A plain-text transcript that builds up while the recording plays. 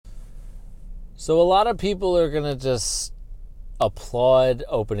So a lot of people are going to just applaud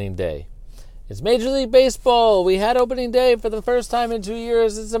opening day. It's Major League Baseball. We had opening day for the first time in 2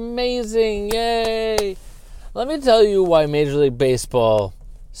 years. It's amazing. Yay. Let me tell you why Major League Baseball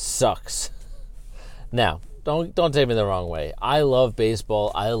sucks. Now, don't take me the wrong way. I love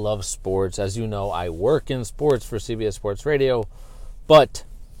baseball. I love sports. As you know, I work in sports for CBS Sports Radio. But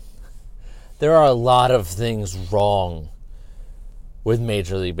there are a lot of things wrong with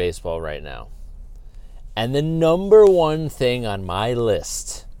Major League Baseball right now. And the number one thing on my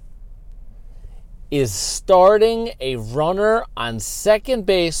list is starting a runner on second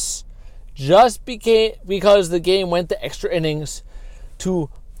base just because the game went to extra innings to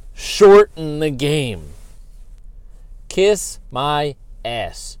shorten the game. Kiss my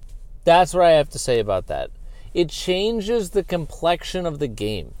ass. That's what I have to say about that. It changes the complexion of the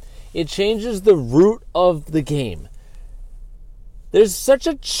game. It changes the root of the game. There's such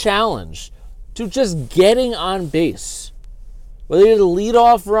a challenge to just getting on base. Whether you're the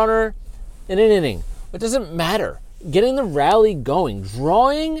leadoff runner in an inning, it doesn't matter. Getting the rally going,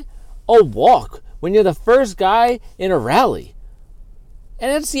 drawing a walk when you're the first guy in a rally.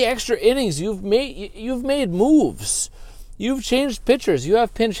 And it's the extra innings. You've made moves. You've changed pitchers. You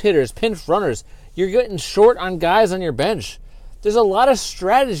have pinch hitters, pinch runners. You're getting short on guys on your bench. There's a lot of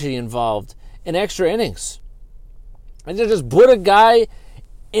strategy involved in extra innings. And to just put a guy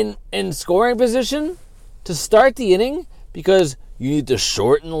in scoring position to start the inning because you need to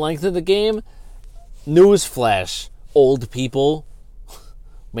shorten the length of the game. Newsflash, old people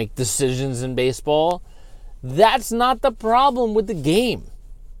make decisions in baseball. That's not the problem with the game.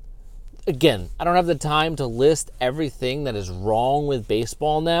 Again, I don't have the time to list everything that is wrong with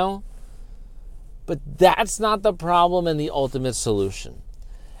baseball now, but that's not the problem and the ultimate solution.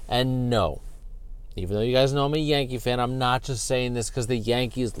 And no, even though you guys know I'm a Yankee fan, I'm not just saying this because the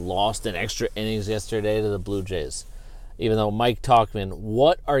Yankees lost in extra innings yesterday to the Blue Jays. Even though Mike Tauchman,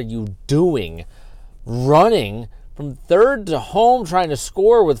 what are you doing running from third to home trying to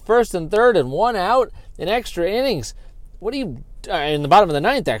score with first and third and one out in extra innings? What are you, in the bottom of the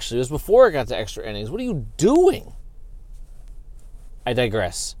ninth actually, it was before it got to extra innings. What are you doing? I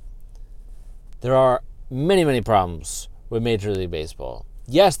digress. There are many, many problems with Major League Baseball.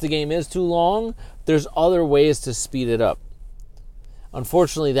 Yes, the game is too long. There's other ways to speed it up.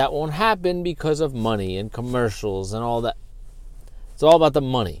 Unfortunately, that won't happen because of money and commercials and all that. It's all about the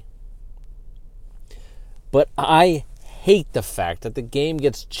money. But I hate the fact that the game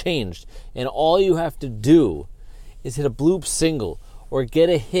gets changed and all you have to do is hit a bloop single or get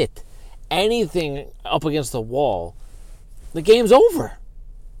a hit, anything up against the wall, the game's over.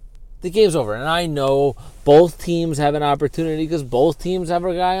 The game's over. And I know both teams have an opportunity because both teams have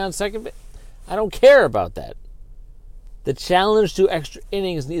a guy on second base. I don't care about that. The challenge to extra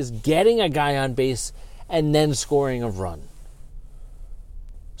innings is getting a guy on base and then scoring a run.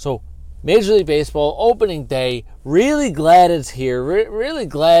 So, Major League Baseball, opening day, really glad it's here. Really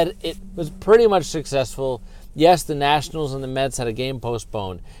glad it was pretty much successful. Yes, the Nationals and the Mets had a game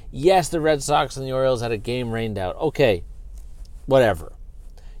postponed. Yes, the Red Sox and the Orioles had a game rained out. Okay, whatever.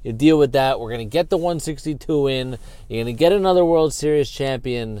 You deal with that. We're going to get the 162 in. You're going to get another World Series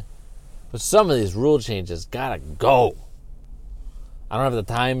champion. But some of these rule changes got to go. I don't have the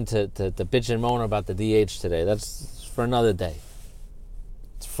time to bitch and moan about the DH today. That's for another day.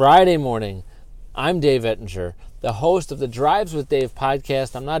 It's Friday morning. I'm Dave Ettinger, the host of the Drives with Dave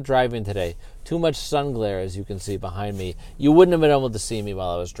podcast. I'm not driving today. Too much sun glare, as you can see behind me. You wouldn't have been able to see me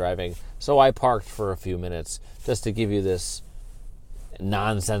while I was driving, so I parked for a few minutes just to give you this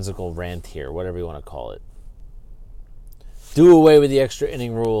nonsensical rant here, whatever you want to call it. Do away with the extra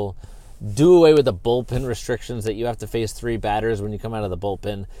inning rule. Do away with the bullpen restrictions that you have to face 3 batters when you come out of the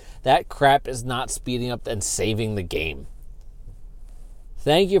bullpen. That crap is not speeding up and saving the game.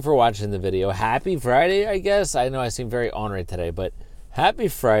 Thank you for watching the video. Happy Friday, I guess. I know I seem very ornery today, but happy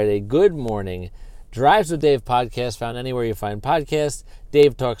Friday. Good morning. Drives with Dave podcast found anywhere you find podcasts.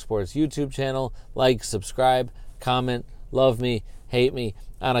 Dave Talk Sports YouTube channel. Like, subscribe, comment, love me, hate me.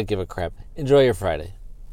 I don't give a crap. Enjoy your Friday.